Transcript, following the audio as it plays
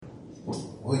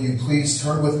Will you please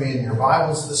turn with me in your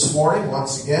Bibles this morning,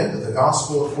 once again, to the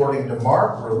Gospel according to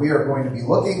Mark, where we are going to be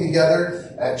looking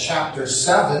together at chapter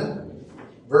 7,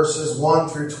 verses 1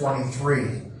 through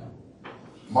 23.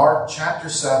 Mark chapter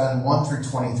 7, 1 through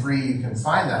 23. You can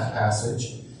find that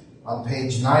passage on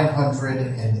page 88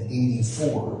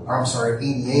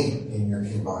 in your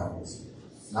Pew Bibles.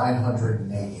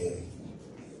 988.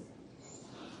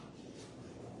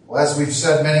 Well, as we've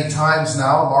said many times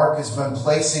now, Mark has been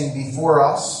placing before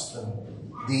us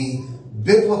the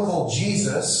biblical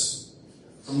Jesus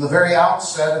from the very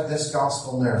outset of this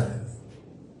gospel narrative.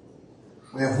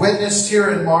 We have witnessed here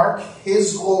in Mark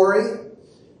his glory,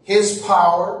 his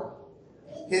power,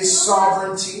 his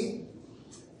sovereignty,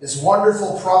 his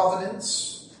wonderful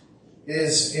providence,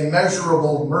 his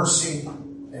immeasurable mercy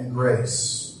and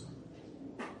grace.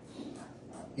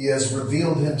 He has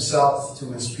revealed himself to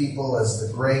his people as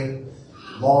the great,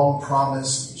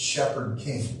 long-promised Shepherd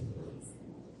King.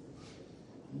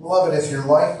 Beloved, if you're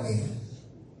like me,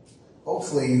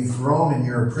 hopefully you've grown in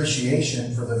your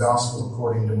appreciation for the Gospel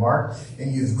according to Mark,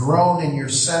 and you've grown in your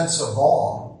sense of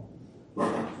awe for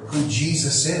who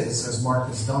Jesus is as Mark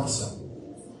has done so.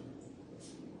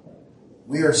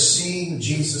 We are seeing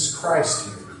Jesus Christ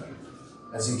here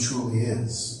as he truly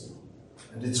is,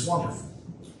 and it's wonderful.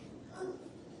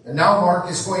 And now Mark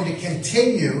is going to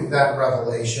continue that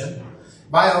revelation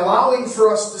by allowing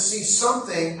for us to see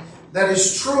something that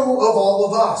is true of all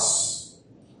of us.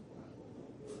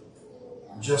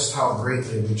 Just how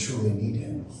greatly we truly need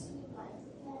him.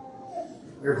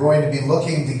 We're going to be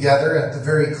looking together at the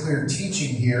very clear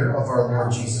teaching here of our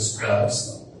Lord Jesus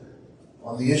Christ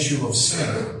on the issue of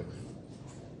sin.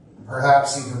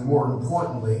 Perhaps even more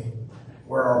importantly,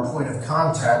 where our point of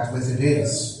contact with it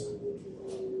is.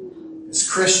 As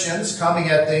Christians coming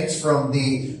at things from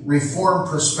the Reformed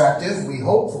perspective, we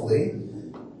hopefully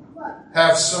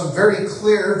have some very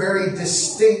clear, very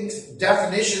distinct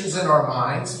definitions in our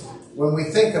minds when we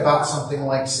think about something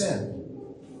like sin.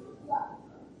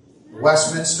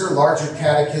 Westminster Larger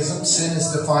Catechism, sin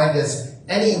is defined as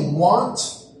any want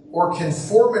or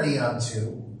conformity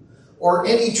unto, or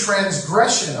any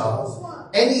transgression of,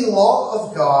 any law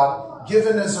of God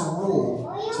given as a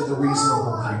rule to the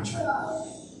reasonable creature.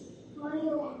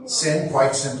 Sin,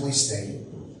 quite simply stated,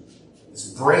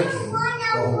 is breaking the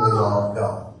holy law of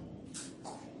God.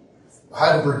 The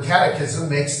Heidelberg Catechism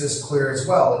makes this clear as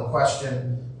well in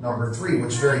question number 3,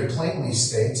 which very plainly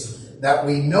states that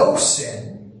we know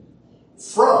sin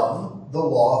from the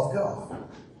law of God.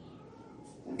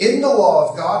 In the law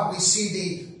of God, we see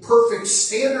the perfect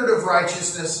standard of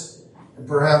righteousness, and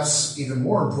perhaps even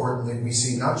more importantly, we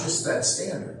see not just that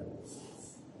standard,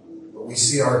 but we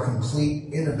see our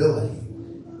complete inability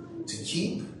to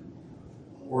keep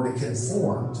or to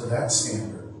conform to that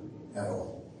standard at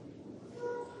all.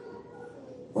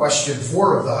 Question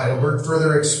 4 of the Heidelberg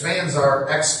further expands our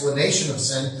explanation of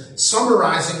sin,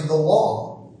 summarizing the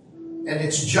law and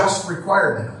its just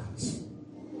requirement of us.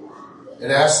 It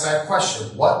asks that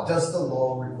question: what does the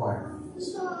law require of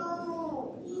us?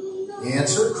 The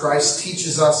answer, Christ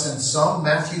teaches us in some,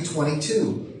 Matthew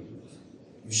 22.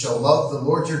 You shall love the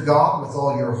Lord your God with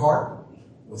all your heart,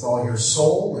 with all your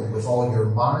soul, and with all your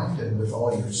mind, and with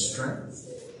all your strength.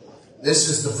 This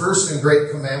is the first and great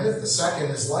commandment. The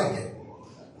second is like it.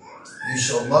 You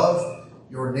shall love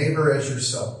your neighbor as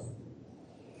yourself.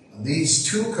 On these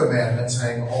 2 commandments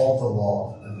hang all the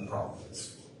law and the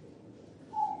prophets.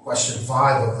 Question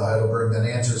 5 of the Heidelberg then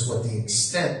answers what the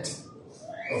extent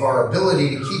of our ability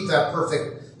to keep that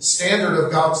perfect standard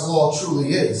of God's law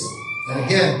truly is. And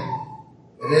again,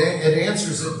 it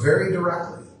answers it very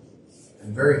directly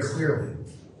and very clearly.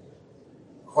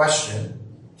 Question: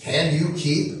 can you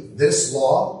keep this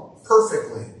law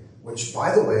perfectly? Which,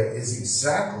 by the way, is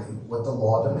exactly what the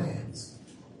law demands,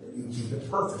 that you keep it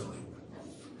perfectly.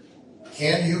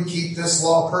 Can you keep this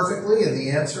law perfectly? And the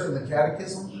answer in the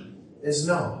Catechism is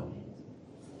no.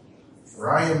 For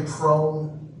I am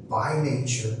prone by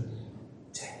nature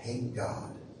to hate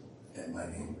God and my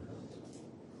neighbor.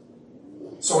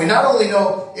 So we not only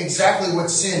know exactly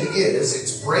what sin is,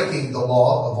 it's breaking the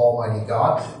law of Almighty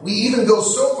God, we even go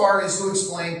so far as to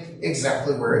explain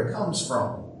exactly where it comes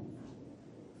from.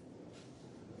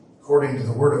 According to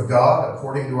the Word of God,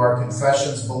 according to our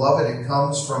confessions, beloved, it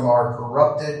comes from our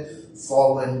corrupted,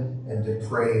 fallen, and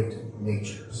depraved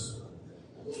natures.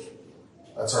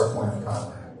 That's our point of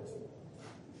contact.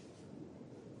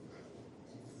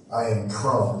 I am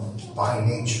prone by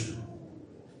nature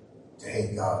to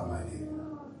hate God and my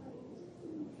neighbor.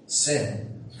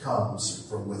 Sin comes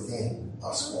from within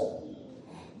us all.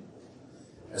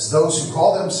 As those who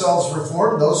call themselves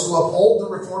Reformed, those who uphold the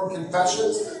Reformed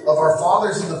confessions of our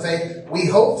fathers in the faith, we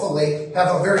hopefully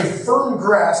have a very firm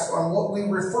grasp on what we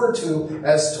refer to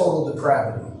as total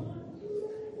depravity.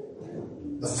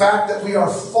 The fact that we are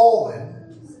fallen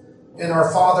in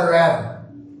our father Adam.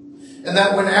 And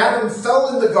that when Adam fell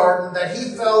in the garden, that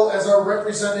he fell as our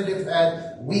representative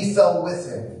head, we fell with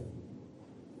him.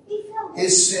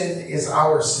 His sin is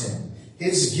our sin.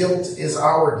 His guilt is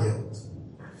our guilt.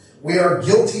 We are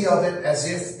guilty of it as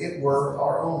if it were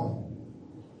our own.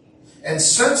 And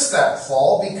since that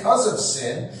fall, because of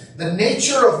sin, the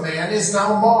nature of man is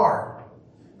now marred.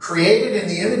 Created in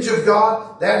the image of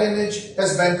God, that image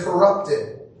has been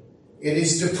corrupted. It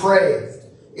is depraved.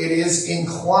 It is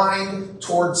inclined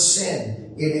towards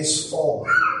sin. It is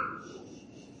fallen.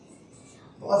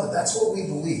 Beloved, that's what we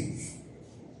believe.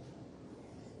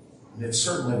 And it's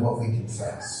certainly what we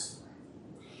confess.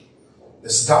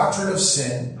 This doctrine of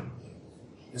sin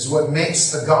is what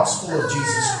makes the gospel of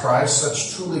Jesus Christ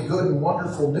such truly good and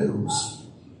wonderful news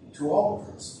to all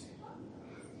of us.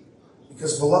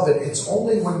 Because, beloved, it's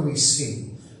only when we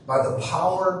see, by the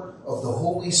power of the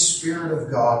Holy Spirit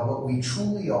of God, what we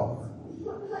truly are,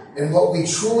 and what we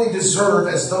truly deserve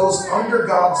as those under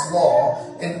God's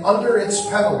law and under its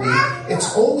penalty,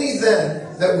 it's only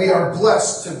then that we are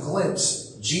blessed to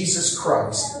glimpse Jesus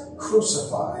Christ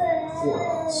crucified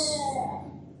for us.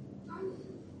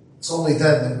 It's only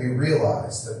then that we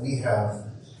realize that we have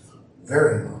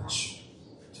very much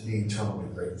to be eternally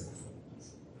grateful for.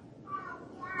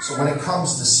 So when it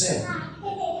comes to sin,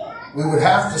 we would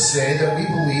have to say that we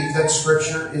believe that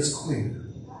Scripture is clear.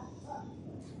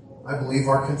 I believe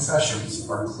our confessions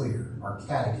are clear. Our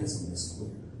catechism is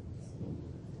clear.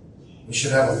 We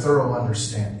should have a thorough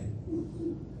understanding,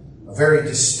 a very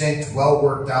distinct,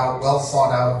 well-worked out,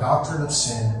 well-thought out doctrine of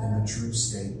sin and the true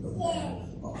state of man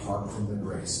apart from the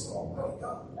grace of Almighty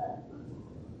God.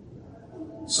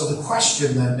 So the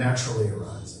question then naturally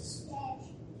arises,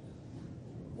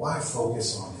 why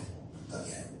focus on it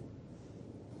again?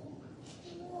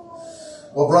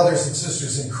 Well, brothers and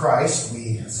sisters in Christ,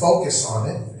 we focus on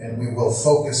it, and we will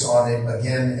focus on it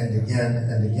again and again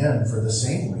and again for the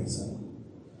same reason,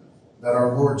 that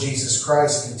our Lord Jesus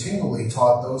Christ continually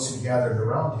taught those who gathered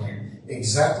around him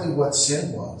exactly what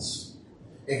sin was,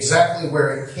 exactly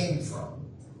where it came from,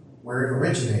 where it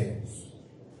originated.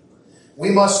 We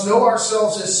must know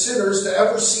ourselves as sinners to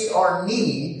ever see our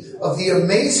need of the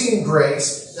amazing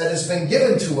grace that has been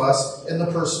given to us in the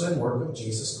person and work of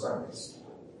Jesus Christ.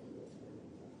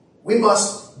 We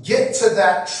must get to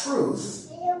that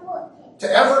truth to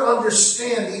ever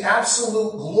understand the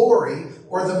absolute glory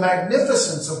or the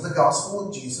magnificence of the gospel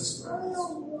of Jesus Christ.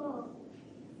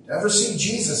 To ever see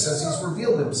Jesus as he's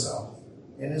revealed himself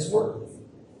in his word.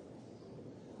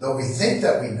 Though we think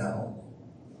that we know,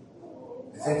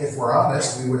 I think if we're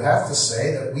honest, we would have to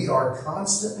say that we are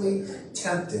constantly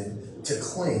tempted to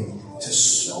cling to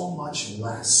so much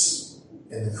less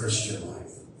in the Christian life.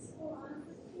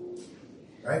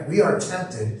 Right? We are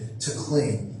tempted to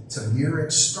cling to mere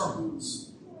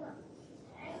externals.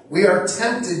 We are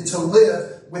tempted to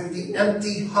live with the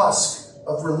empty husk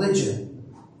of religion.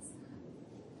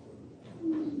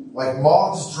 Like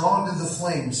moths drawn to the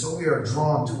flame, so we are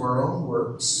drawn to our own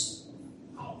works,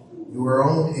 to our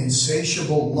own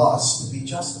insatiable lust to be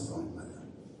justified by them.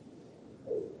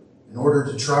 In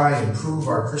order to try and prove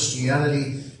our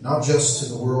Christianity, not just to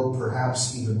the world,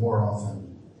 perhaps even more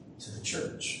often to the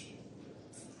church,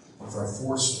 with our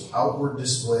forced outward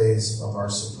displays of our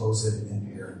supposed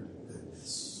inherent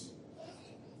goodness.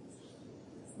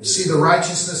 We see the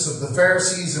righteousness of the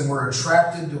Pharisees and we're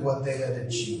attracted to what they had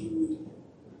achieved.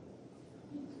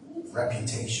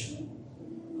 Reputation,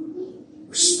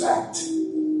 respect,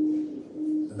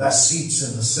 the best seats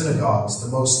in the synagogues,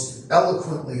 the most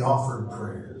eloquently offered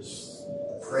prayers,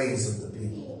 the praise of the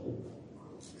people.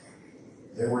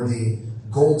 They were the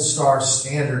gold star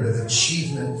standard of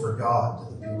achievement for God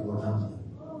to the people around them.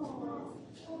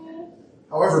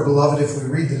 However, beloved, if we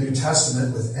read the New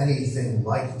Testament with anything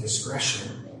like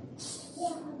discretion,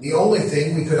 the only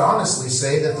thing we could honestly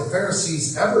say that the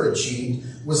Pharisees ever achieved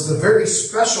was the very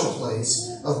special place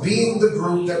of being the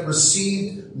group that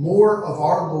received more of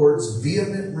our Lord's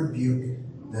vehement rebuke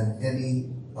than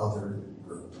any other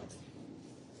group.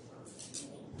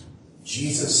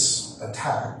 Jesus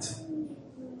attacked.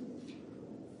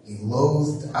 He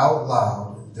loathed out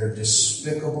loud their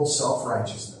despicable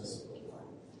self-righteousness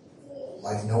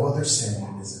like no other sin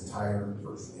in his entire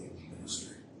earthly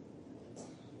ministry.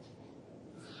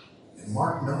 And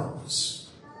Mark knows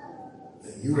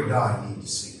that you and I need to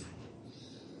see it.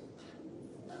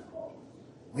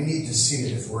 We need to see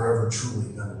it if we're ever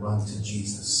truly going to run to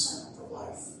Jesus for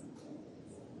life.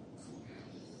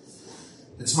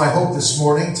 It's my hope this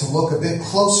morning to look a bit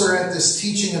closer at this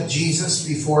teaching of Jesus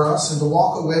before us and to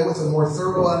walk away with a more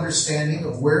thorough understanding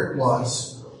of where it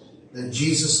was that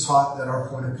Jesus taught that our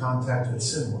point of contact with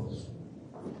sin was,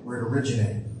 where it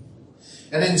originated.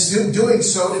 And in doing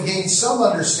so, to gain some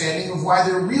understanding of why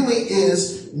there really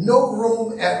is no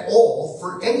room at all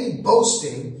for any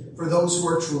boasting for those who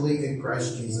are truly in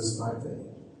Christ Jesus by faith.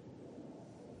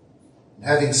 And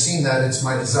having seen that, it's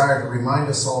my desire to remind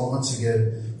us all once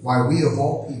again why we of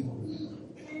all people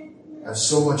have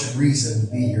so much reason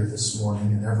to be here this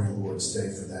morning and every Lord's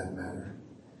Day for that matter.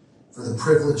 For the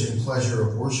privilege and pleasure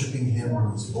of worshiping Him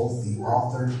who is both the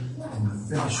author and the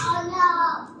finisher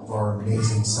of our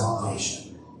amazing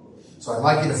salvation. So I'd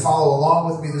like you to follow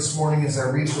along with me this morning as I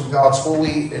read from God's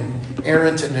holy,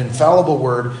 inerrant, and infallible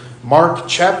word, Mark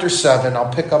chapter 7.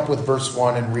 I'll pick up with verse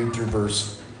 1 and read through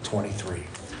verse 23.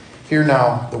 Hear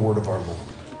now the word of our Lord.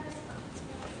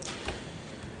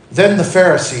 Then the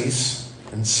Pharisees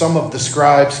and some of the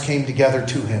scribes came together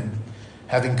to him,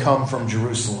 having come from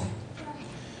Jerusalem.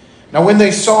 Now when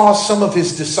they saw some of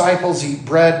his disciples eat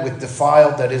bread with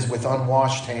defiled, that is, with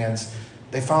unwashed hands,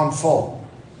 they found fault.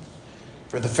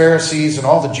 For the Pharisees and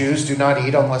all the Jews do not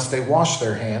eat unless they wash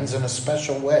their hands in a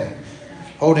special way,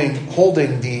 holding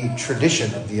the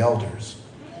tradition of the elders.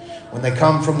 When they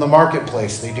come from the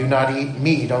marketplace, they do not eat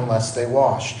meat unless they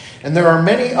wash. And there are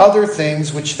many other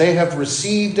things which they have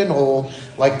received and hold,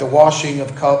 like the washing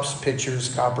of cups,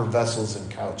 pitchers, copper vessels,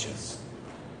 and couches.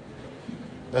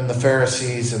 Then the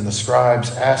Pharisees and the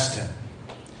scribes asked him,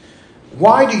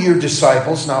 "Why do your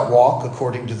disciples not walk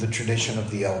according to the tradition of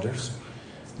the elders,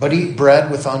 but eat bread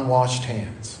with unwashed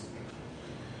hands?"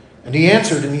 And he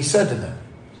answered and he said to them,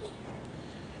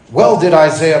 "Well did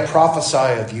Isaiah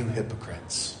prophesy of you hypocrites.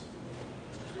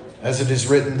 As it is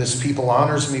written, this people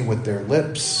honors me with their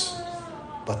lips,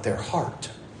 but their heart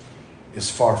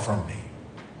is far from me.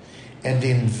 And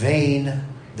in vain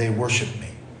they worship me,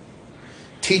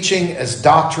 teaching as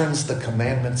doctrines the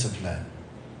commandments of men.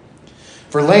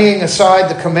 For laying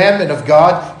aside the commandment of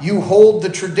God, you hold the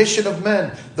tradition of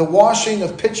men, the washing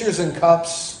of pitchers and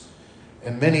cups,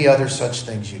 and many other such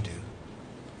things you do."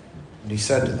 And he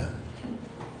said to them,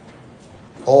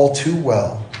 "All too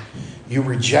well, you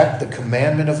reject the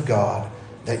commandment of God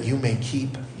that you may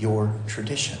keep your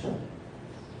tradition.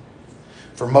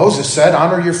 For Moses said,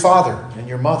 'Honor your father and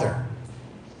your mother.'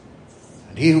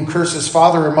 And he who curses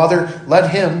father or mother,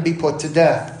 let him be put to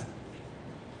death.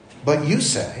 But you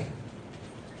say,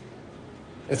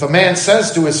 if a man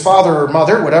says to his father or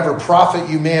mother, 'Whatever profit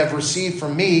you may have received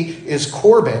from me is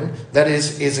Corban,' that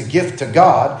is a gift to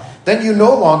God, then you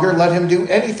no longer let him do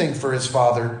anything for his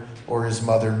father or his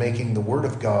mother, making the word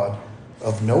of God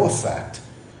of no effect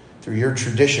through your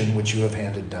tradition which you have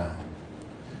handed down.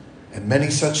 And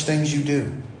many such things you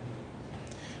do."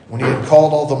 When he had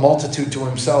called all the multitude to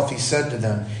himself, he said to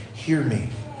them, "Hear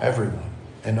me, everyone,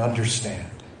 and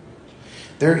understand.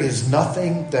 There is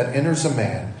nothing that enters a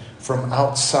man from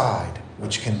outside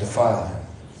which can defile him.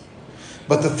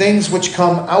 But the things which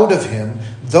come out of him,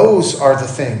 those are the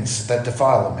things that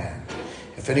defile a man.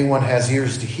 If anyone has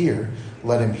ears to hear,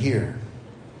 let him hear."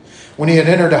 When he had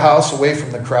entered a house away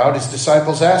from the crowd, his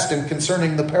disciples asked him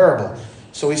concerning the parable.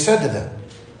 So he said to them,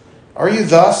 "Are you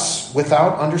thus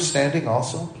without understanding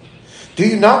also? Do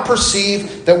you not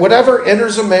perceive that whatever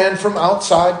enters a man from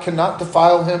outside cannot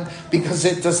defile him, because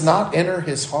it does not enter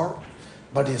his heart,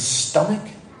 but his stomach,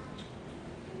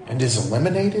 and is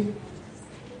eliminated,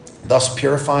 thus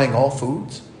purifying all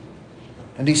foods?"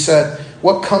 And he said,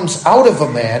 "What comes out of a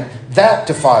man, that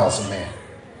defiles a man.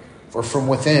 For from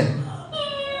within,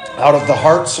 out of the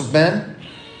hearts of men,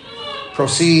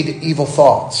 proceed evil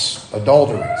thoughts,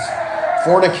 adulteries,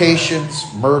 fornications,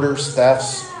 murders,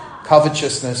 thefts,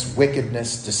 covetousness,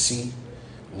 wickedness, deceit,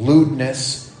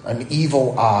 lewdness, an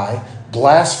evil eye,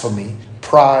 blasphemy,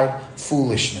 pride,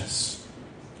 foolishness.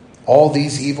 All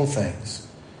these evil things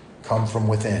come from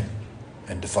within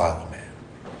and defile a man."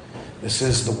 This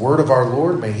is the word of our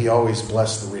Lord. May he always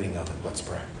bless the reading of it. Let's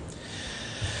pray.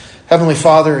 Heavenly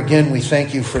Father, again, we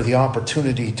thank you for the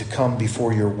opportunity to come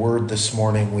before your word this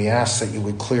morning. We ask that you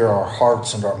would clear our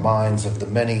hearts and our minds of the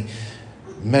many,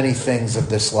 many things of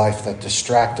this life that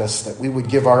distract us, that we would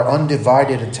give our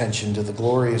undivided attention to the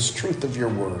glorious truth of your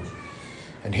word,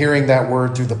 and hearing that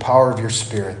word through the power of your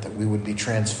Spirit, that we would be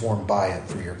transformed by it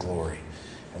for your glory.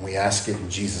 And we ask it in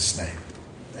Jesus' name.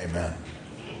 Amen.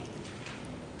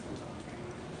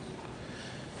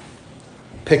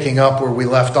 Picking up where we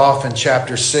left off in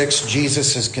chapter 6,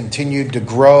 Jesus has continued to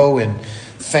grow in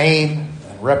fame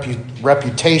and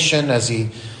reputation as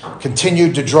he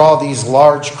continued to draw these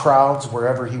large crowds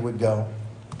wherever he would go.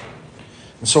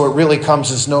 And so it really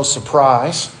comes as no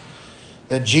surprise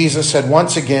that Jesus had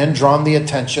once again drawn the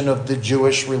attention of the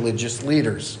Jewish religious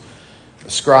leaders, the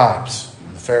scribes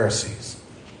and the Pharisees.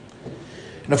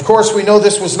 And of course, we know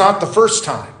this was not the first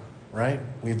time, right?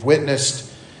 We've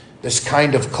witnessed this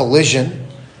kind of collision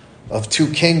of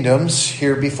two kingdoms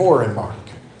here before in Mark.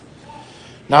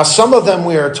 Now, some of them,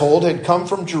 we are told, had come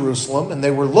from Jerusalem, and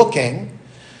they were looking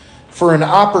for an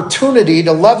opportunity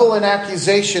to level an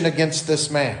accusation against this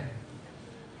man.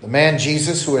 The man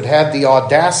Jesus, who had had the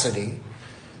audacity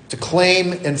to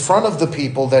claim in front of the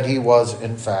people that he was,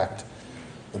 in fact,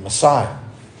 the Messiah,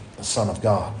 the Son of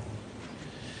God.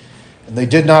 And they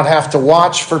did not have to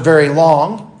watch for very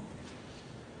long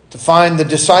to find the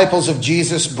disciples of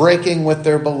Jesus breaking with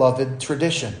their beloved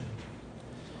tradition,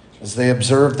 as they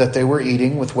observed that they were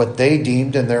eating with what they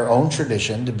deemed in their own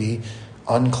tradition to be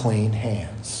unclean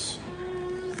hands.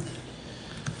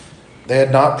 They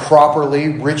had not properly,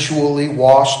 ritually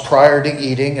washed prior to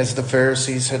eating, as the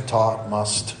Pharisees had taught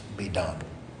must be done.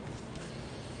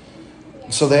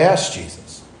 So they asked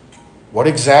Jesus what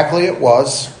exactly it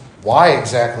was, why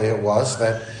exactly it was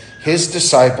that his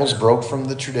disciples broke from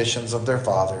the traditions of their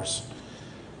fathers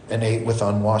and ate with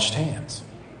unwashed hands.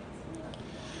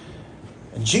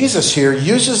 And Jesus here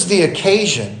uses the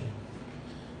occasion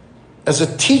as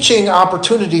a teaching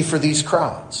opportunity for these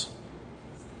crowds.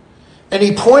 And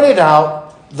he pointed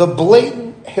out the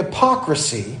blatant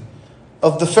hypocrisy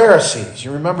of the Pharisees.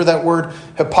 You remember that word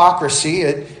hypocrisy?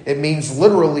 It means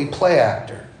literally play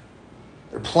actor.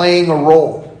 They're playing a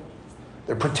role.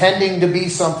 They're pretending to be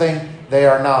something they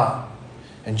are not.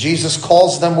 And Jesus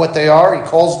calls them what they are. He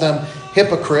calls them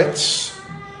hypocrites.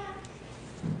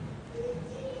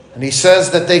 And he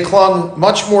says that they clung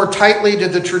much more tightly to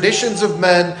the traditions of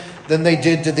men than they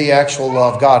did to the actual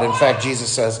law of God. In fact, Jesus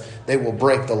says they will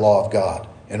break the law of God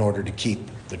in order to keep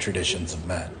the traditions of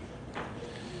men.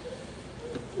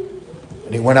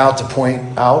 And he went out to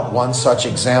point out one such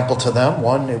example to them.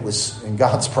 One, it was in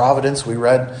God's providence. We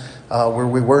read where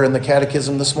we were in the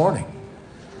catechism this morning.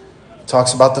 It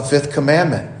talks about the fifth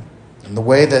commandment and the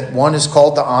way that one is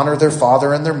called to honor their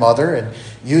father and their mother. And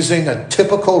using a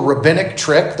typical rabbinic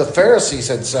trick, the Pharisees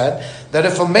had said that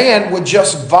if a man would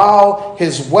just vow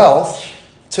his wealth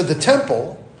to the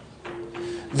temple,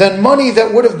 then money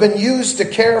that would have been used to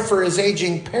care for his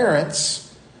aging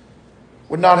parents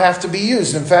would not have to be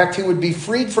used. In fact, he would be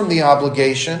freed from the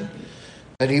obligation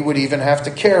that he would even have to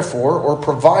care for or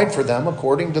provide for them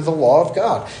according to the law of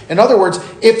God. In other words,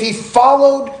 if he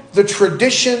followed the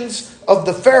traditions of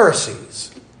the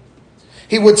Pharisees,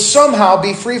 he would somehow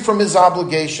be free from his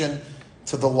obligation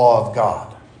to the law of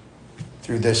God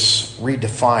through this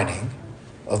redefining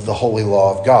of the holy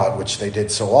law of God, which they did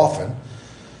so often,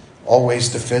 always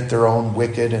to fit their own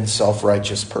wicked and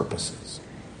self-righteous purposes.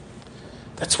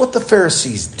 That's what the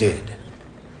Pharisees did.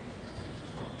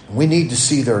 We need to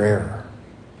see their error.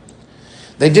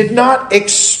 They did not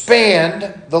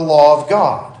expand the law of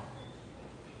God.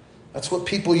 That's what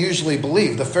people usually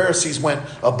believe. The Pharisees went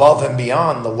above and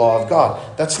beyond the law of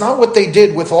God. That's not what they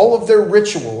did with all of their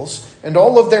rituals and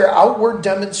all of their outward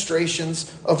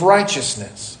demonstrations of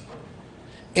righteousness.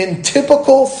 In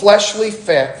typical fleshly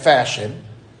fashion,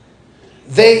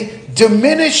 they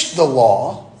diminished the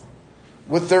law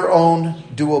with their own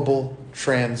doable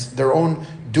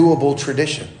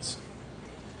traditions.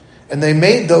 And they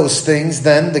made those things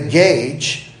then the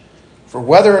gauge for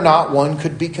whether or not one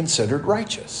could be considered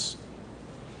righteous.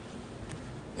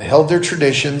 They held their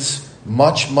traditions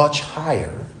much, much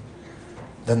higher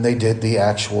than they did the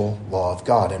actual law of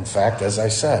God. In fact, as I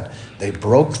said, they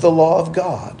broke the law of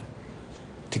God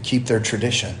to keep their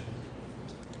tradition.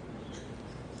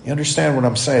 You understand what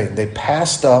I'm saying? They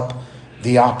passed up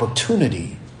the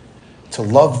opportunity to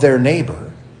love their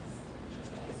neighbor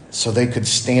so they could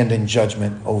stand in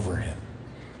judgment over him.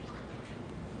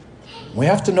 We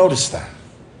have to notice that.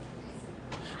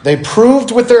 They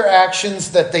proved with their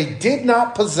actions that they did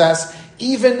not possess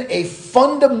even a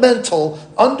fundamental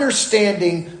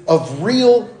understanding of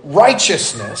real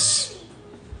righteousness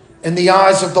in the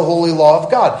eyes of the holy law of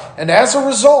God. And as a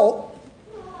result,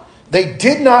 they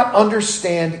did not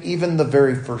understand even the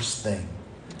very first thing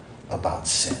about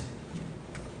sin.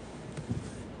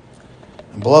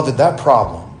 And beloved, that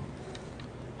problem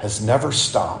has never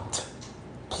stopped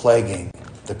plaguing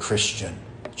the Christian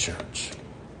church.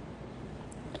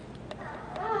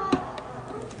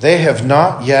 They have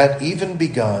not yet even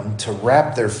begun to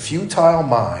wrap their futile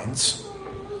minds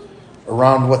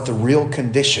around what the real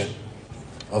condition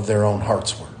of their own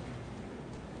hearts were.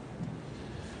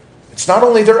 It's not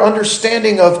only their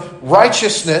understanding of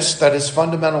righteousness that is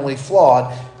fundamentally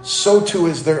flawed, so too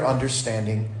is their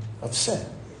understanding of sin.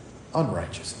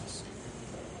 unrighteousness.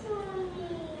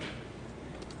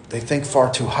 They think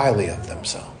far too highly of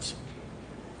themselves.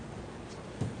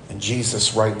 And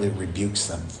Jesus rightly rebukes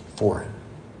them for it.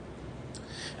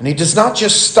 And he does not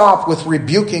just stop with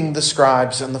rebuking the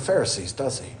scribes and the Pharisees,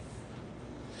 does he?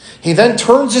 He then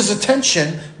turns his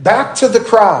attention back to the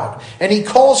crowd, and he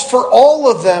calls for all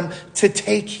of them to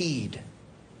take heed,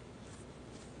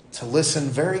 to listen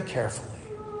very carefully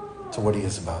to what he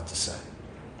is about to say.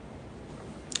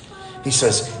 He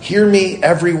says, "Hear me,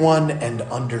 everyone, and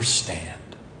understand.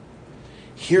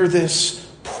 Hear this,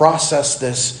 process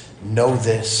this, know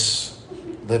this,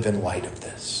 live in light of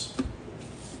this."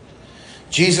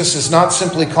 Jesus is not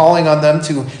simply calling on them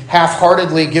to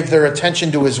half-heartedly give their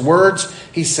attention to his words.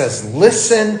 He says,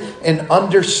 listen and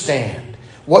understand.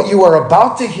 What you are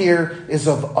about to hear is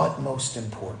of utmost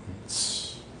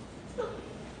importance.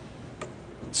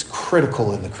 It's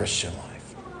critical in the Christian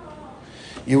life.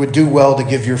 You would do well to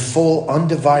give your full,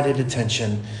 undivided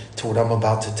attention to what I'm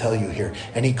about to tell you here.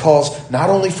 And he calls not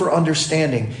only for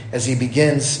understanding as he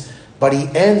begins, but he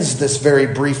ends this very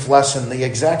brief lesson the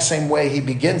exact same way he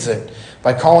begins it,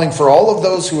 by calling for all of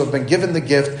those who have been given the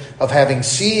gift of having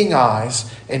seeing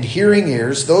eyes and hearing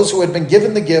ears, those who had been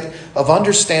given the gift of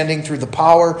understanding through the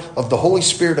power of the Holy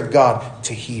Spirit of God,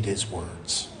 to heed his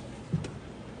words.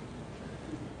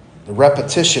 The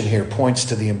repetition here points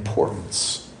to the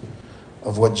importance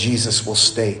of what Jesus will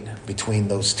state between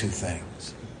those two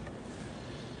things.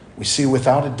 We see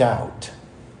without a doubt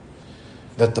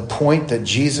that the point that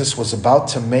Jesus was about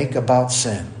to make about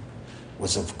sin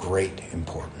was of great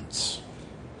importance.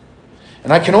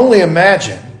 And I can only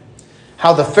imagine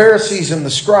how the Pharisees and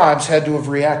the scribes had to have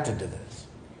reacted to this.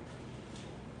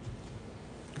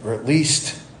 Or at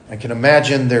least I can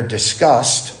imagine their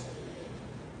disgust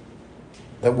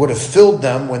that would have filled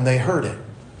them when they heard it.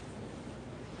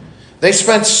 They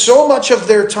spent so much of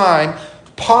their time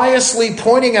piously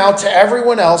pointing out to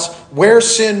everyone else where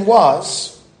sin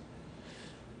was.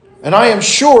 And I am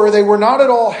sure they were not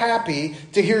at all happy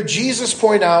to hear Jesus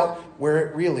point out where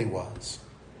it really was,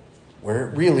 where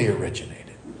it really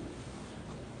originated.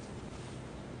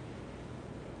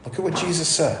 Look at what Jesus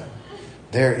said.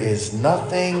 There is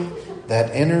nothing that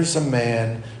enters a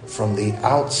man from the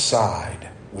outside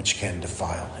which can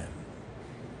defile him,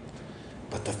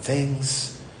 but the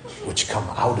things which come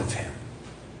out of him,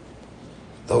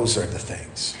 those are the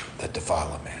things that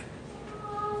defile a man.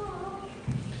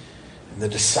 And the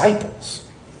disciples,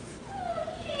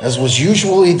 as was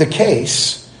usually the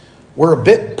case, were a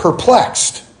bit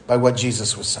perplexed by what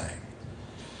Jesus was saying.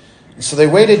 And so they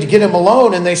waited to get him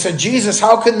alone, and they said, Jesus,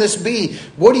 how can this be?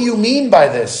 What do you mean by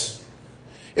this?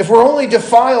 If we're only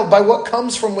defiled by what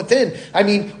comes from within, I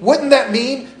mean, wouldn't that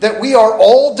mean that we are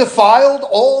all defiled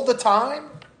all the time?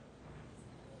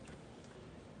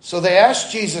 So they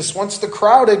asked Jesus, once the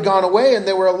crowd had gone away and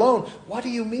they were alone, what do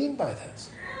you mean by this?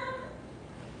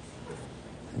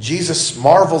 Jesus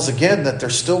marvels again that they're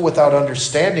still without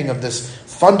understanding of this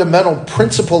fundamental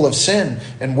principle of sin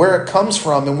and where it comes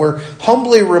from. And we're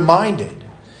humbly reminded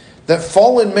that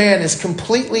fallen man is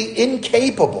completely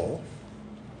incapable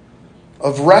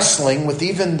of wrestling with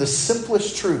even the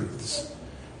simplest truths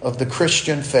of the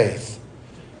Christian faith,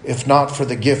 if not for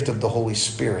the gift of the Holy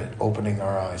Spirit opening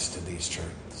our eyes to these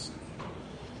truths.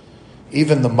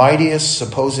 Even the mightiest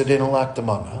supposed intellect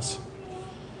among us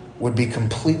would be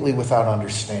completely without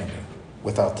understanding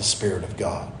without the Spirit of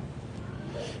God.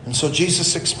 And so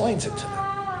Jesus explains it to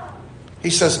them. He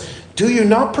says, do you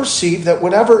not perceive that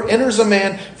whatever enters a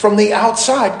man from the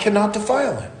outside cannot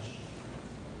defile him?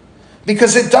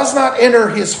 Because it does not enter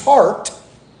his heart,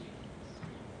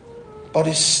 but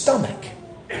his stomach,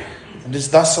 and is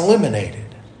thus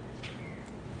eliminated.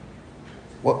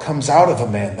 What comes out of a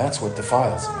man, that's what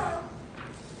defiles a man.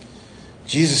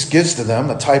 Jesus gives to them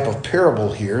a type of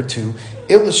parable here to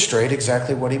illustrate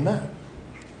exactly what he meant.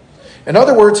 In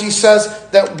other words, he says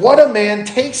that what a man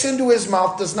takes into his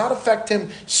mouth does not affect him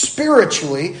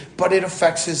spiritually, but it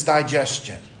affects his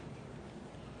digestion.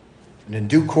 And in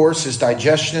due course, his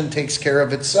digestion takes care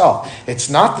of itself. It's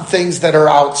not the things that are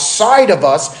outside of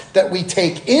us that we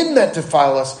take in that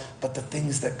defile us, but the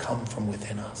things that come from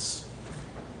within us.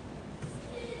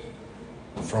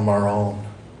 From our own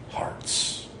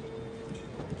hearts.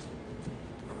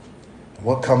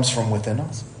 What comes from within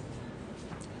us?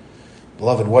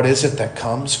 Beloved, what is it that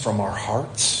comes from our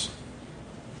hearts?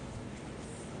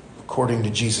 According to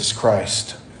Jesus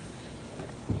Christ,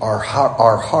 our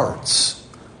hearts,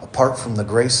 apart from the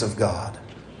grace of God,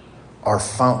 are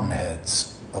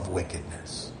fountainheads of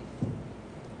wickedness.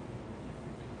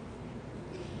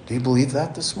 Do you believe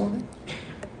that this morning?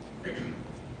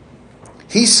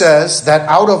 He says that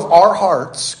out of our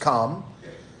hearts come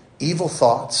evil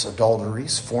thoughts,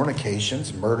 adulteries,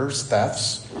 fornications, murders,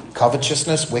 thefts,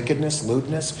 covetousness, wickedness,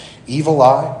 lewdness, evil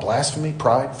eye, blasphemy,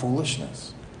 pride,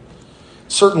 foolishness.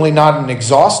 Certainly not an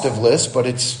exhaustive list, but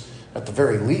it's at the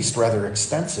very least rather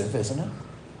extensive, isn't it?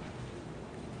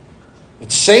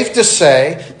 It's safe to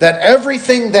say that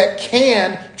everything that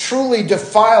can truly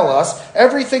defile us,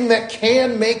 everything that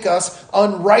can make us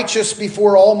unrighteous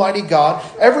before Almighty God,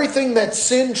 everything that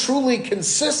sin truly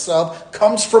consists of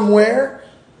comes from where?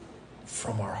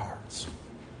 From our hearts.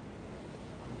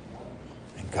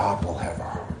 And God will have our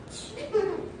hearts.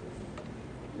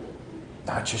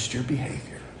 Not just your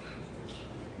behavior.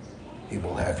 He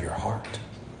will have your heart.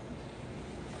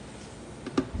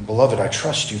 Beloved, I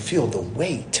trust you feel the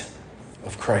weight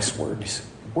of Christ's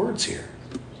words here.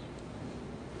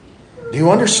 Do you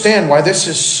understand why this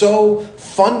is so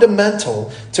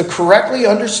fundamental to correctly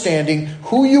understanding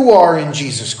who you are in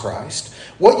Jesus Christ,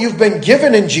 what you've been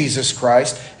given in Jesus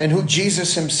Christ, and who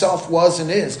Jesus himself was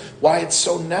and is? Why it's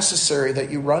so necessary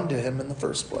that you run to him in the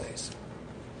first place.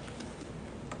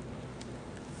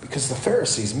 Because the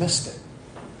Pharisees missed it.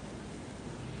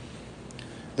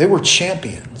 They were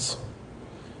champions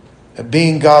at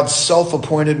being God's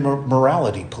self-appointed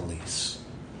morality police.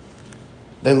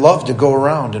 They loved to go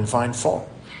around and find fault.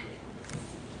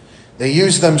 They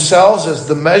used themselves as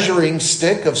the measuring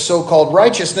stick of so-called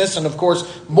righteousness, and of course,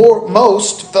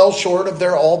 most fell short of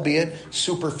their albeit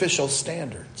superficial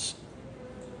standards.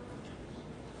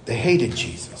 They hated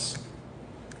Jesus.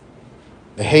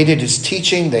 They hated his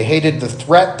teaching. They hated the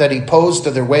threat that he posed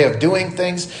to their way of doing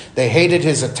things. They hated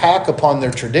his attack upon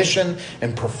their tradition.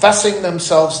 And professing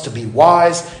themselves to be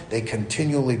wise, they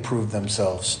continually proved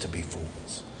themselves to be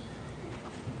fools.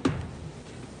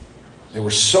 They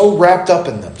were so wrapped up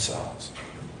in themselves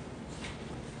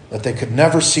that they could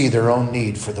never see their own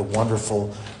need for the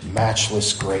wonderful,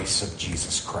 matchless grace of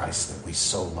Jesus Christ that we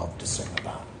so love to sing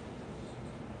about.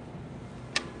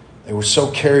 They were so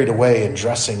carried away in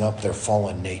dressing up their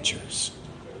fallen natures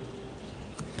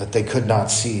that they could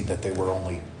not see that they were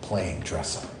only playing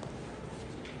dress up.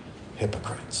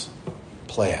 Hypocrites,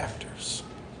 play actors.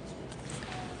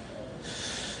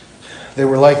 They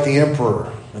were like the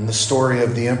emperor in the story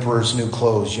of the emperor's new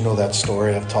clothes. You know that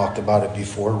story. I've talked about it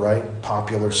before, right?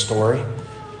 Popular story.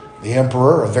 The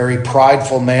emperor, a very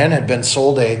prideful man, had been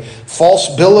sold a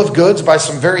false bill of goods by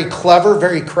some very clever,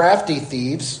 very crafty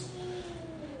thieves.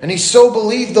 And he so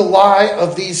believed the lie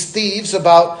of these thieves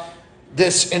about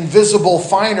this invisible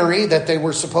finery that they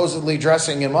were supposedly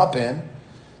dressing him up in,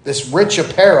 this rich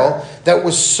apparel that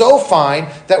was so fine,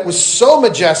 that was so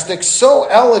majestic, so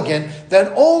elegant,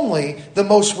 that only the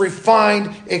most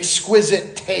refined,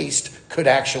 exquisite taste could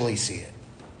actually see it.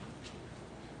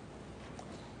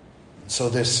 So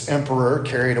this emperor,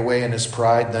 carried away in his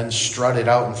pride, then strutted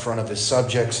out in front of his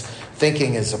subjects,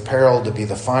 thinking his apparel to be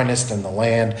the finest in the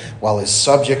land, while his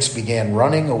subjects began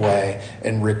running away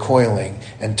and recoiling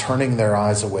and turning their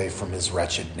eyes away from his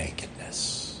wretched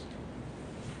nakedness.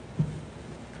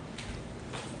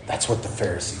 That's what the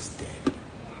Pharisees did.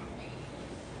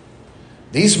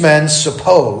 These men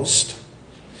supposed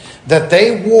that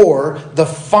they wore the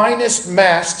finest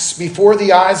masks before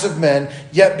the eyes of men,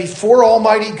 yet before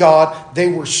Almighty God,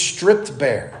 they were stripped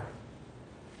bare.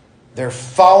 Their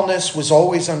foulness was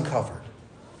always uncovered.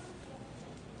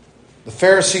 The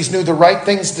Pharisees knew the right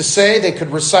things to say. They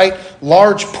could recite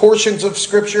large portions of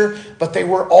Scripture, but they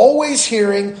were always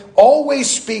hearing, always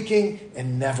speaking,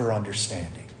 and never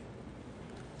understanding.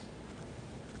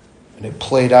 And it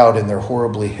played out in their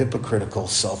horribly hypocritical,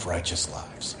 self-righteous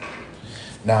lives.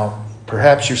 Now,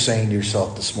 perhaps you're saying to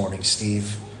yourself this morning,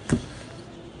 Steve,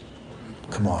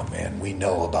 come on, man, we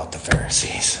know about the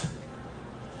Pharisees.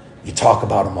 You talk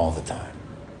about them all the time.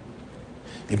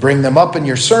 You bring them up in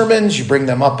your sermons, you bring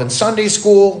them up in Sunday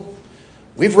school.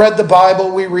 We've read the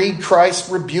Bible, we read Christ's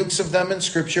rebukes of them in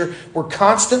Scripture. We're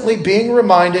constantly being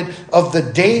reminded of the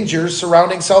dangers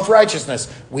surrounding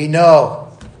self-righteousness. We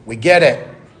know, we get it.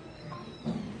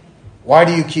 Why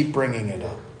do you keep bringing it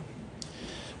up?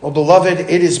 Well, beloved,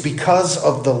 it is because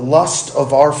of the lust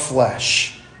of our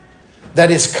flesh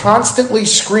that is constantly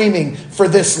screaming for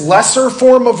this lesser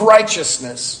form of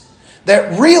righteousness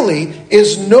that really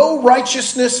is no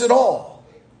righteousness at all.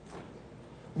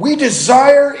 We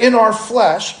desire in our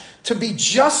flesh to be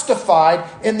justified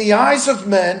in the eyes of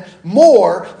men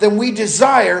more than we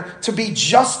desire to be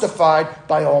justified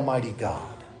by Almighty God.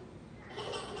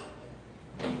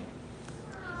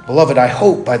 Beloved, I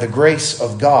hope by the grace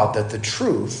of God that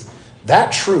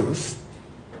that truth,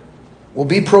 will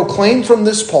be proclaimed from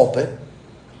this pulpit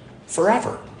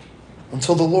forever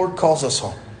until the Lord calls us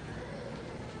home.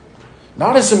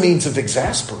 not as a means of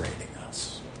exasperating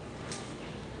us,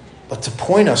 but to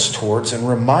point us towards and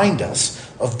remind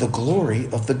us of the glory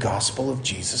of the gospel of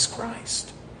Jesus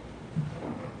Christ.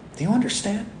 Do you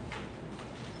understand?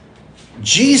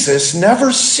 Jesus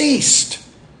never ceased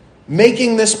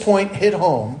making this point hit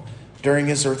home during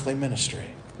his earthly ministry.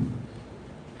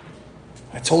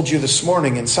 I told you this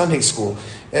morning in Sunday school,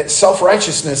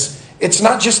 self-righteousness, it's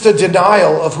not just a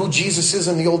denial of who Jesus is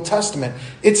in the Old Testament.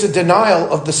 It's a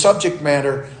denial of the subject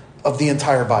matter of the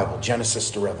entire Bible,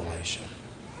 Genesis to Revelation.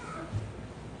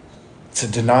 It's a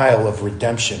denial of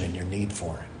redemption and your need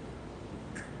for it.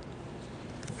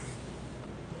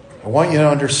 I want you to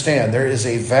understand there is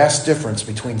a vast difference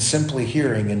between simply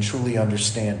hearing and truly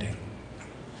understanding.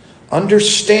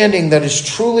 Understanding that is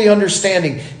truly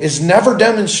understanding is never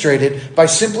demonstrated by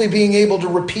simply being able to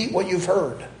repeat what you've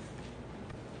heard.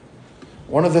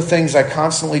 One of the things I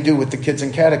constantly do with the kids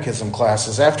in catechism class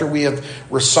is after we have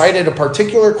recited a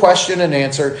particular question and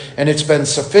answer and it's been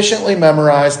sufficiently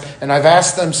memorized and I've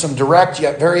asked them some direct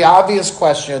yet very obvious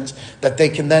questions that they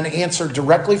can then answer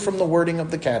directly from the wording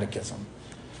of the catechism,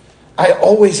 I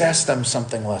always ask them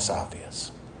something less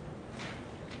obvious.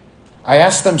 I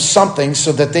ask them something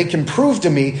so that they can prove to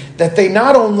me that they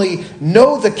not only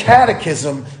know the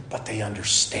catechism, but they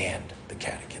understand the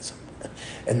catechism.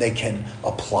 And they can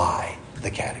apply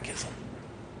the catechism.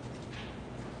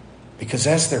 Because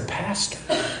as their pastor,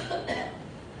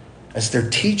 as their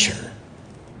teacher,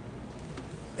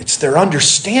 it's their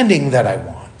understanding that I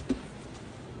want.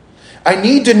 I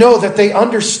need to know that they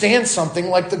understand something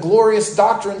like the glorious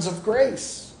doctrines of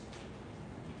grace.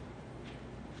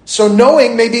 So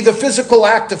knowing may be the physical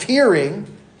act of hearing,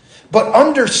 but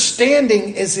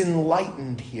understanding is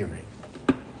enlightened hearing.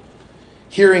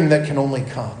 Hearing that can only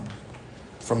come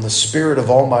from the Spirit of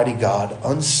Almighty God,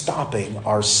 unstopping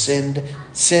our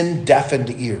sin-deafened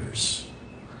ears.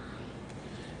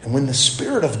 And when the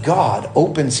Spirit of God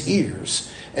opens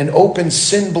ears and opens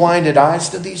sin-blinded eyes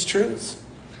to these truths,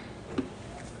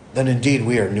 then indeed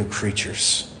we are new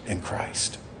creatures in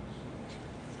Christ.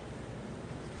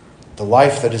 The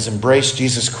life that has embraced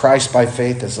Jesus Christ by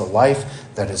faith is a life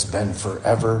that has been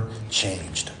forever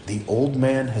changed. The old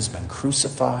man has been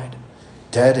crucified,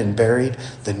 dead and buried.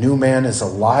 The new man is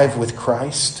alive with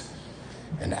Christ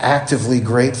and actively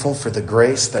grateful for the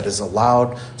grace that is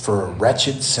allowed for a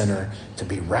wretched sinner to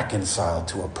be reconciled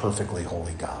to a perfectly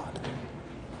holy God.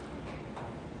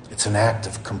 It's an act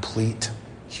of complete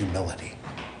humility,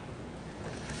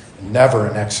 never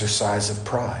an exercise of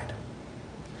pride.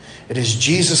 It is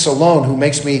Jesus alone who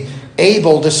makes me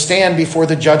able to stand before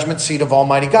the judgment seat of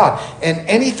Almighty God. And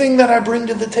anything that I bring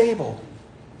to the table,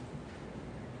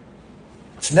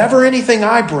 it's never anything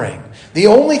I bring. The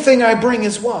only thing I bring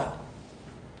is what?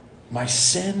 My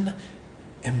sin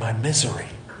and my misery.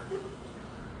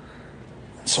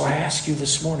 So I ask you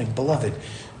this morning, beloved,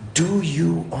 do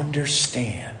you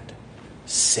understand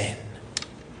sin?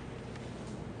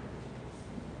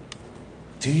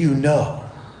 Do you know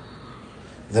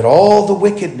that all the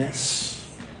wickedness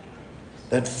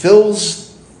that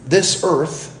fills this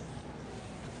earth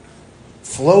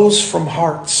flows from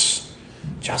hearts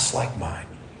just like mine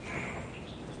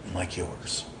and like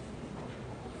yours?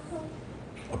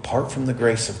 Apart from the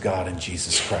grace of God in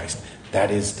Jesus Christ,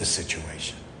 that is the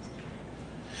situation.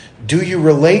 Do you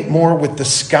relate more with the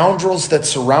scoundrels that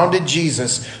surrounded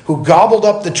Jesus, who gobbled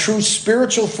up the true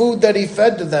spiritual food that he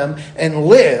fed to them and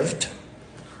lived,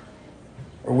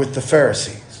 or with the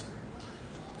Pharisees,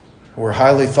 who were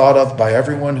highly thought of by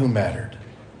everyone who mattered,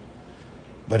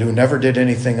 but who never did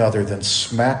anything other than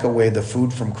smack away the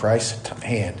food from Christ's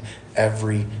hand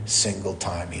every single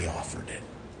time he offered it,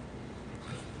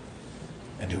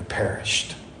 and who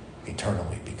perished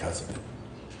eternally because of it?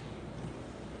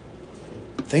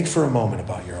 Think for a moment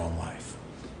about your own life.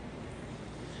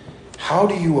 How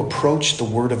do you approach the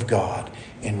Word of God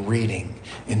in reading,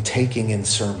 in taking in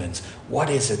sermons? What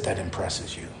is it that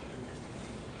impresses you?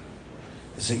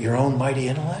 Is it your own mighty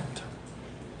intellect?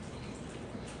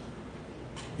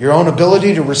 Your own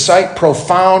ability to recite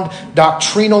profound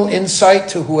doctrinal insight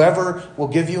to whoever will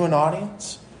give you an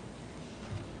audience?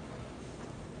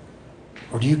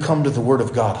 Or do you come to the Word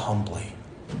of God humbly,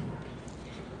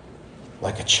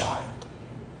 like a child,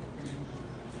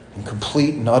 in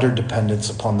complete and utter dependence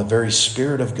upon the very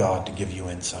Spirit of God to give you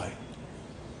insight?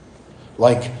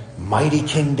 Like mighty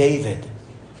King David,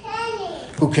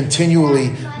 who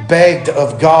continually begged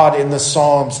of God in the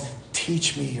Psalms,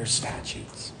 teach me your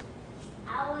statutes.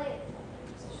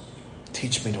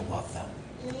 Teach me to love them.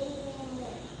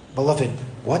 Beloved,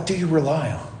 what do you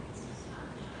rely on?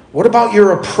 What about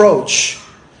your approach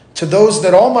to those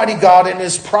that Almighty God in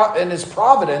His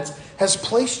providence has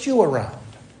placed you around.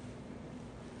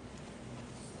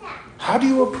 How do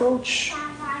you approach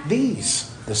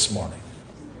these this morning?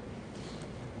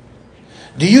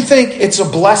 Do you think it's a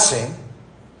blessing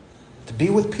to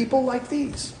be with people like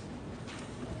these?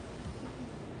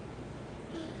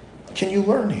 Can you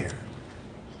learn here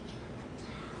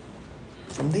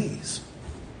from these?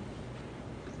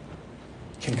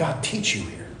 Can God teach you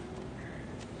here?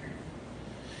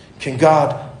 Can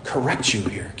God correct you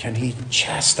here? Can He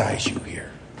chastise you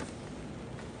here?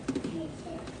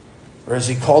 Or has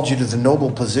He called you to the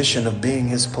noble position of being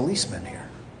His policeman here?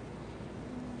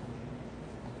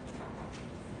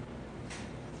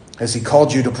 Has He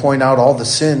called you to point out all the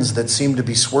sins that seem to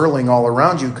be swirling all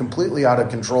around you, completely out of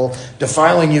control,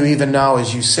 defiling you even now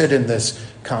as you sit in this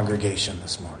congregation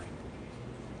this morning?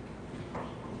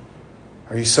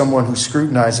 Are you someone who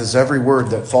scrutinizes every word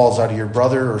that falls out of your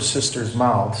brother or sister's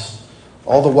mouths,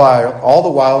 all the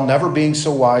while never being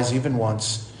so wise even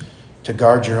once to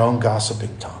guard your own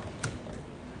gossiping tongue,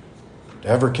 to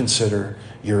ever consider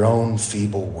your own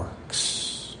feeble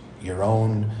works, your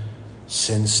own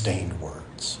sin-stained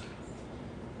words?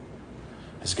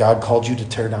 Has God called you to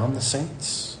tear down the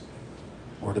saints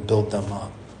or to build them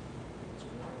up?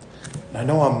 And I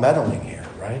know I'm meddling here,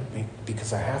 right?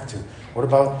 Because I have to. What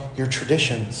about your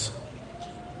traditions?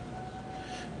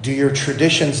 Do your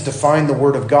traditions define the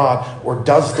Word of God, or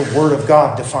does the Word of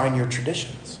God define your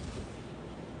traditions?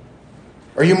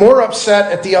 Are you more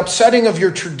upset at the upsetting of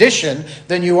your tradition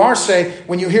than you are, say,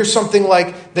 when you hear something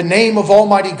like the name of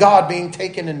Almighty God being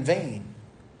taken in vain?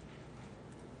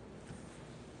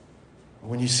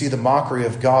 When you see the mockery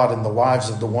of God in the lives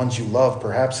of the ones you love,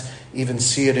 perhaps even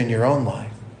see it in your own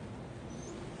life.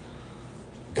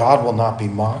 God will not be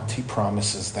mocked. He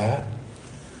promises that.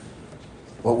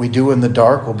 What we do in the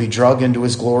dark will be dragged into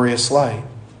His glorious light.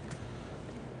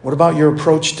 What about your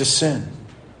approach to sin?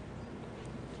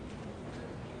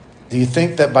 Do you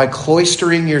think that by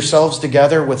cloistering yourselves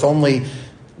together with only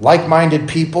like-minded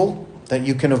people that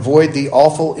you can avoid the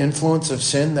awful influence of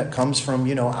sin that comes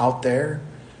from, out there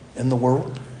in the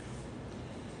world?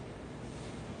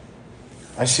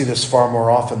 I see this far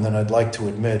more often than I'd like to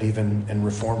admit, even in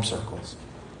reform circles.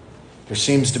 There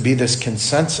seems to be this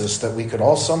consensus that we could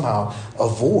all somehow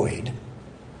avoid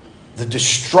the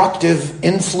destructive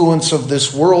influence of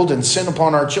this world and sin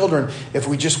upon our children if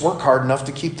we just work hard enough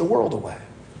to keep the world away.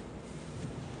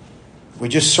 We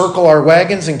just circle our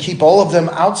wagons and keep all of them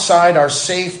outside our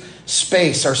safe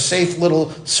space, our safe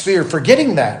little sphere,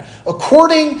 forgetting that,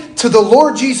 according to the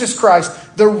Lord Jesus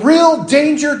Christ, the real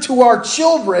danger to our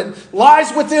children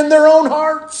lies within their own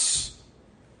hearts.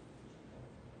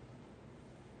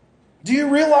 Do you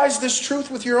realize this truth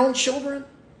with your own children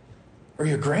or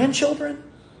your grandchildren?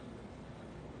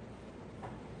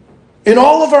 In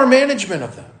all of our management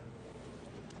of them,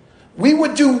 we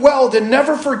would do well to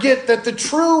never forget that the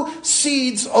true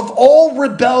seeds of all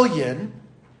rebellion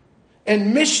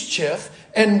and mischief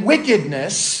and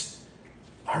wickedness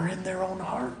are in their own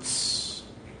hearts.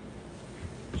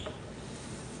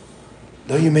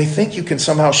 Though you may think you can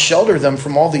somehow shelter them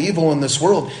from all the evil in this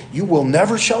world, you will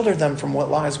never shelter them from what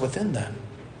lies within them.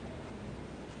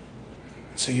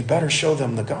 So you better show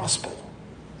them the gospel.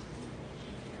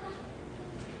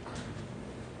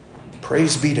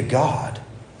 Praise be to God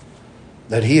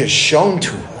that He has shown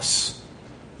to us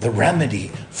the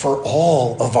remedy for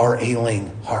all of our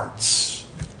ailing hearts.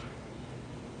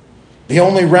 The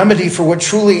only remedy for what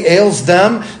truly ails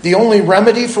them, the only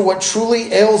remedy for what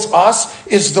truly ails us,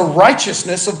 is the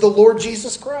righteousness of the Lord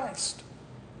Jesus Christ.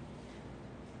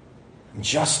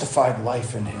 Justified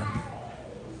life in Him.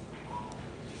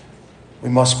 We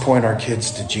must point our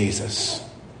kids to Jesus.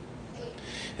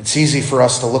 It's easy for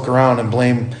us to look around and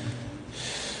blame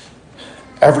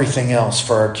everything else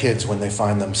for our kids when they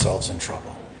find themselves in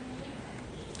trouble.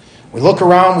 We look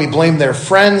around, we blame their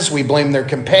friends, we blame their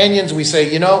companions. We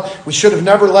say, we should have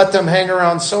never let them hang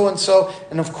around so-and-so.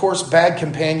 And of course, bad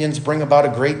companions bring about a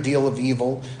great deal of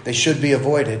evil. They should be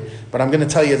avoided. But I'm going to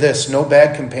tell you this, no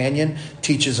bad companion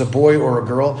teaches a boy or a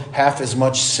girl half as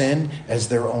much sin as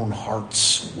their own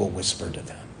hearts will whisper to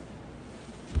them.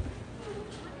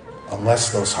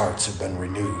 Unless those hearts have been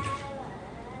renewed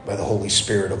by the Holy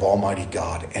Spirit of Almighty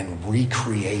God and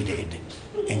recreated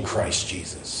in Christ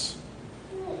Jesus.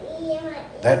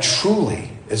 That truly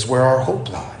is where our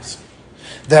hope lies.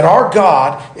 That our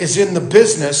God is in the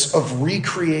business of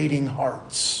recreating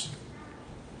hearts.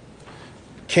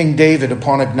 King David,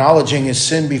 upon acknowledging his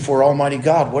sin before Almighty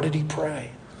God, what did he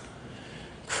pray?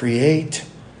 Create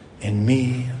in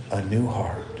me a new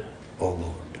heart, O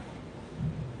Lord.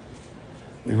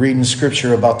 We read in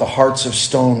Scripture about the hearts of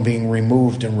stone being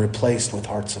removed and replaced with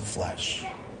hearts of flesh.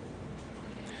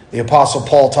 The Apostle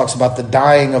Paul talks about the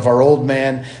dying of our old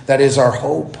man. That is our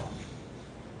hope.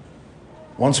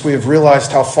 Once we have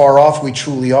realized how far off we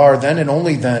truly are, then and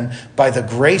only then, by the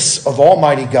grace of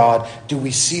Almighty God, do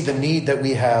we see the need that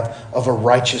we have of a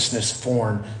righteousness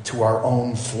foreign to our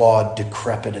own flawed,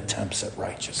 decrepit attempts at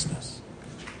righteousness.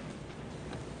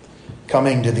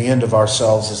 Coming to the end of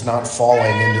ourselves is not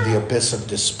falling into the abyss of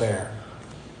despair.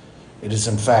 It is,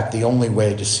 in fact, the only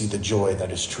way to see the joy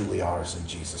that is truly ours in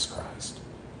Jesus Christ.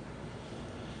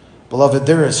 Beloved,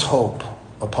 there is hope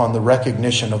upon the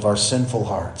recognition of our sinful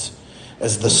hearts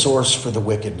as the source for the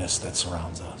wickedness that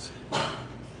surrounds us.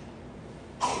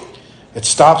 It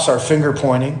stops our finger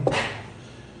pointing,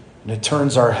 and it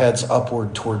turns our heads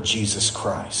upward toward Jesus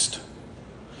Christ.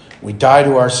 We die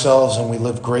to ourselves and we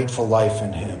live grateful life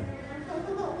in Him.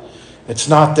 It's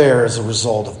not there as a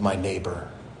result of my neighbor.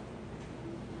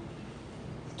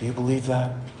 Do you believe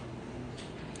that?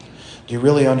 Do you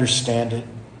really understand it?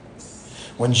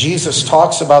 When Jesus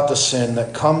talks about the sin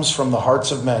that comes from the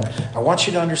hearts of men, I want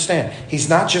you to understand, He's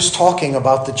not just talking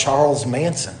about the Charles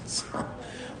Mansons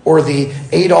or the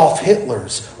Adolf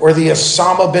Hitlers or the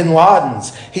Osama bin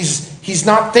Ladens. He's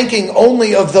not thinking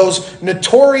only of those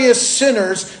notorious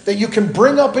sinners that you can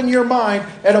bring up in your mind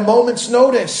at a moment's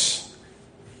notice.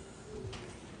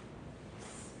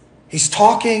 He's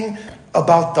talking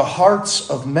about the hearts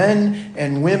of men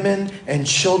and women and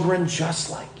children just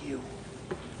like you,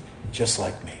 just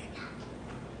like me,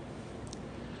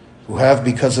 who have,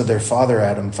 because of their father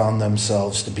Adam, found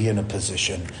themselves to be in a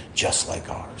position just like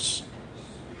ours,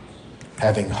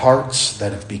 having hearts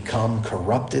that have become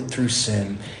corrupted through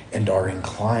sin and are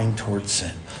inclined towards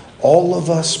sin. All of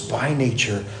us, by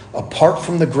nature, apart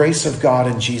from the grace of God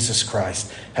in Jesus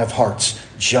Christ, have hearts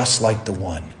just like the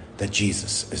one that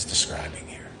Jesus is describing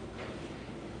here.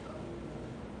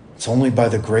 It's only by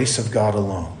the grace of God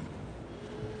alone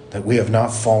that we have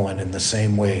not fallen in the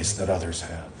same ways that others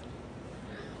have.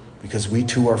 Because we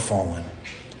too are fallen,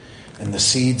 and the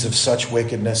seeds of such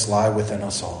wickedness lie within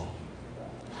us all.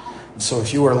 And so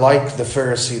if you are like the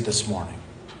Pharisee this morning,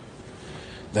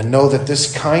 then know that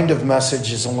this kind of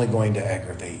message is only going to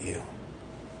aggravate you.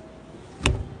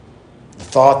 The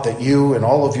thought that you and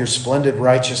all of your splendid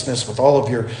righteousness, with all of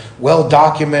your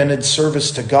well-documented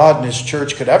service to God and His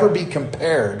church, could ever be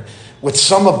compared with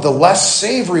some of the less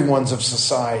savory ones of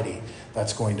society,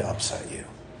 that's going to upset you.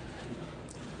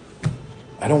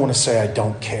 I don't want to say I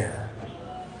don't care,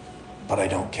 but I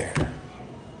don't care.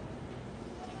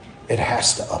 It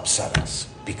has to upset us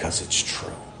because it's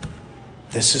true.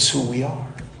 This is who we are.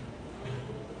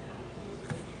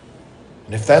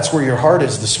 And if that's where your heart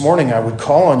is this morning, I would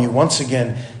call on you once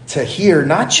again to hear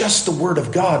not just the Word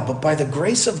of God, but by the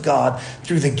grace of God,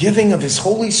 through the giving of His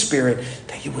Holy Spirit,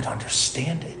 that you would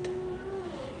understand it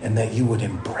and that you would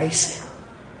embrace it.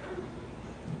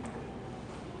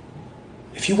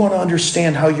 If you want to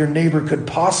understand how your neighbor could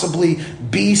possibly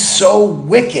be so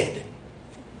wicked,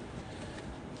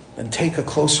 then take a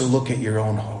closer look at your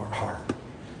own heart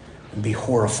and be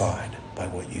horrified by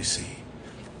what you see.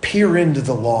 Peer into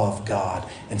the law of God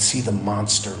and see the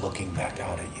monster looking back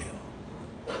out at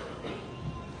you.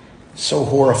 So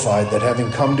horrified that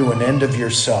having come to an end of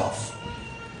yourself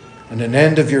and an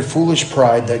end of your foolish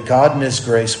pride, that God in His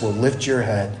grace will lift your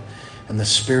head and the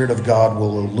Spirit of God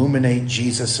will illuminate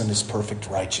Jesus and His perfect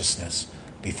righteousness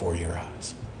before your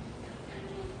eyes.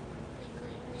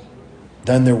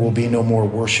 Then there will be no more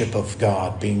worship of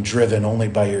God being driven only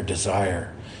by your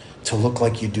desire to look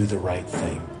like you do the right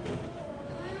thing.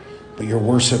 But your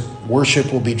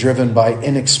worship will be driven by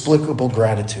inexplicable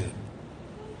gratitude.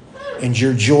 And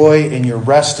your joy and your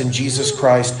rest in Jesus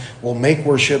Christ will make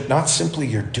worship not simply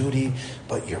your duty,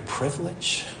 but your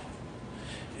privilege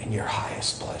and your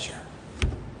highest pleasure.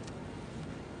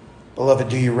 Beloved,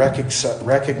 do you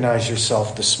recognize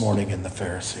yourself this morning in the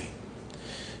Pharisee?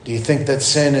 Do you think that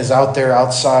sin is out there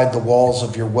outside the walls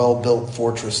of your well-built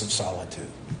fortress of solitude?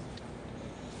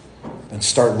 Then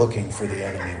start looking for the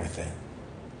enemy within.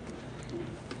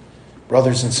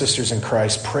 Brothers and sisters in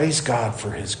Christ, praise God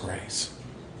for His grace.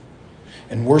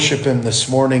 And worship Him this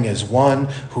morning as one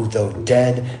who, though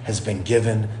dead, has been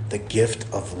given the gift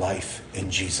of life in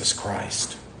Jesus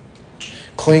Christ.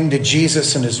 Cling to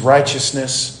Jesus and His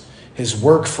righteousness, His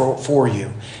work for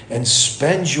you, and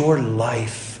spend your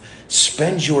life,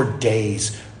 spend your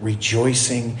days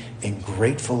rejoicing in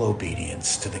grateful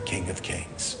obedience to the King of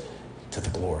Kings, to the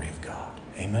glory of God.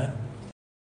 Amen.